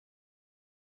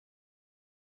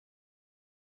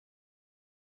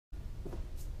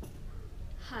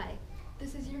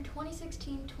your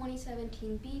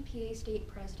 2016-2017 BPA State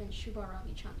President Subha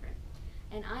Ravichandran,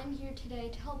 and I'm here today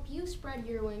to help you spread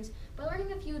your wings by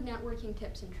learning a few networking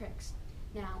tips and tricks.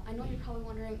 Now, I know you're probably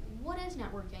wondering, what is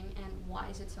networking and why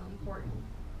is it so important?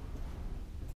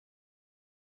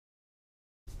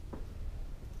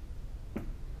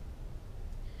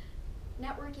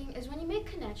 Networking is when you make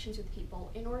connections with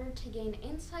people in order to gain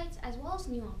insights as well as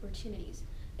new opportunities.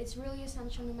 It's really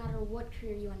essential no matter what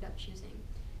career you end up choosing,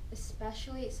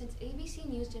 especially since ABC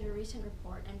News did a recent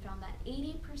report and found that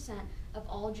 80% of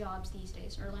all jobs these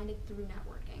days are landed through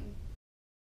networking.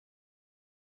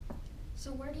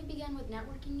 So where do you begin with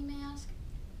networking, you may ask?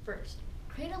 First,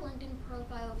 create a LinkedIn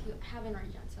profile if you haven't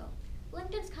already done so.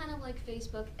 LinkedIn's kind of like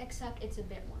Facebook, except it's a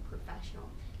bit more professional.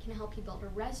 It can help you build a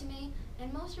resume,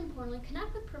 and most importantly,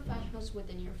 connect with professionals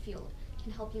within your field. It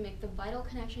can help you make the vital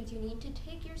connections you need to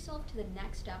take yourself to the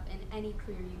next step in any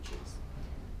career you choose.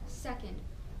 Second,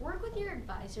 work with your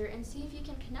advisor and see if you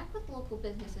can connect with local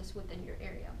businesses within your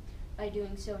area. By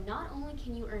doing so, not only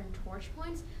can you earn torch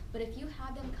points, but if you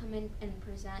have them come in and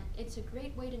present, it's a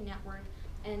great way to network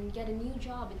and get a new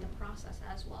job in the process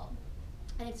as well.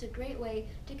 And it's a great way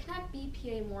to connect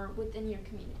BPA more within your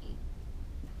community.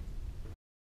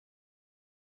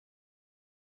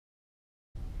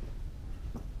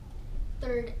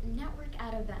 Third, network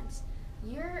at events.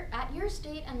 At your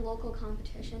state and local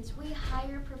competitions, we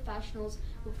hire professionals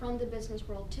from the business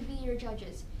world to be your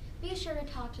judges. Be sure to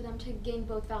talk to them to gain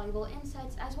both valuable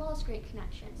insights as well as great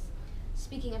connections.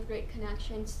 Speaking of great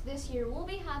connections, this year we'll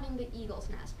be having the Eagle's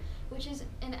Nest, which is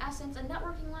in essence a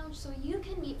networking lounge so you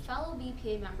can meet fellow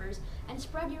BPA members and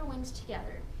spread your wings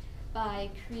together by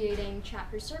creating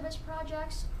chapter service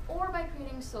projects or by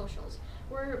creating socials,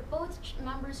 where both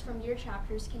members from your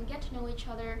chapters can get to know each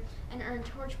other and earn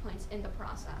torch points in the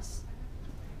process.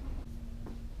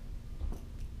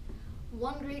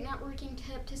 One great networking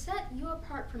tip to set you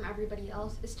apart from everybody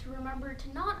else is to remember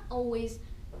to not always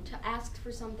to ask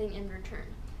for something in return.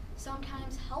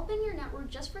 Sometimes helping your network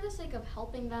just for the sake of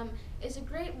helping them is a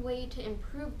great way to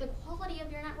improve the quality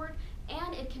of your network,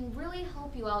 and it can really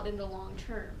help you out in the long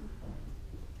term.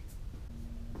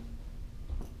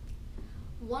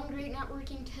 One great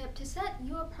networking tip to set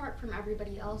you apart from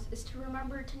everybody else is to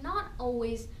remember to not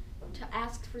always to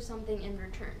ask for something in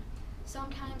return.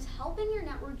 Sometimes helping your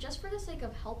network just for the sake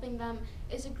of helping them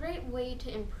is a great way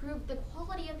to improve the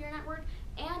quality of your network,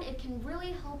 and it can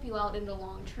really help you out in the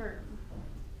long term.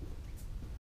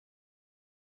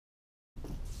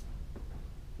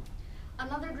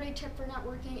 Another great tip for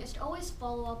networking is to always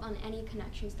follow up on any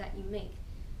connections that you make.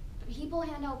 People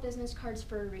hand out business cards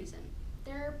for a reason.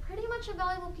 They're pretty much a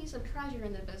valuable piece of treasure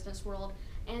in the business world,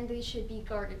 and they should be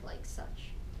guarded like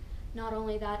such. Not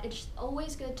only that, it's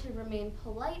always good to remain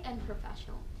polite and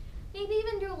professional. Maybe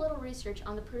even do a little research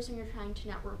on the person you're trying to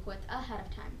network with ahead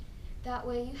of time. That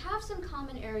way you have some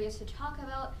common areas to talk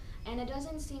about, and it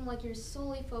doesn't seem like you're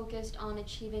solely focused on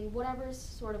achieving whatever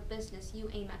sort of business you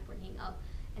aim at bringing up,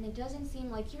 and it doesn't seem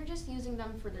like you're just using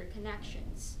them for their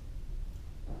connections.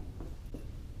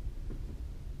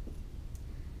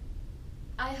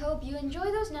 I hope you enjoy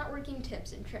those networking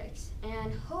tips and tricks,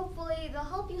 and hopefully they'll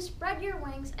help you spread your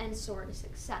wings and soar to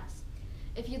success.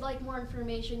 If you'd like more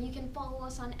information, you can follow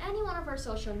us on any one of our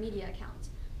social media accounts.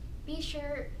 Be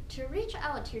sure to reach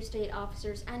out to your state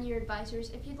officers and your advisors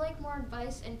if you'd like more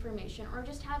advice, information, or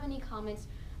just have any comments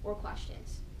or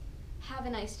questions. Have a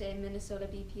nice day, Minnesota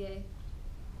BPA.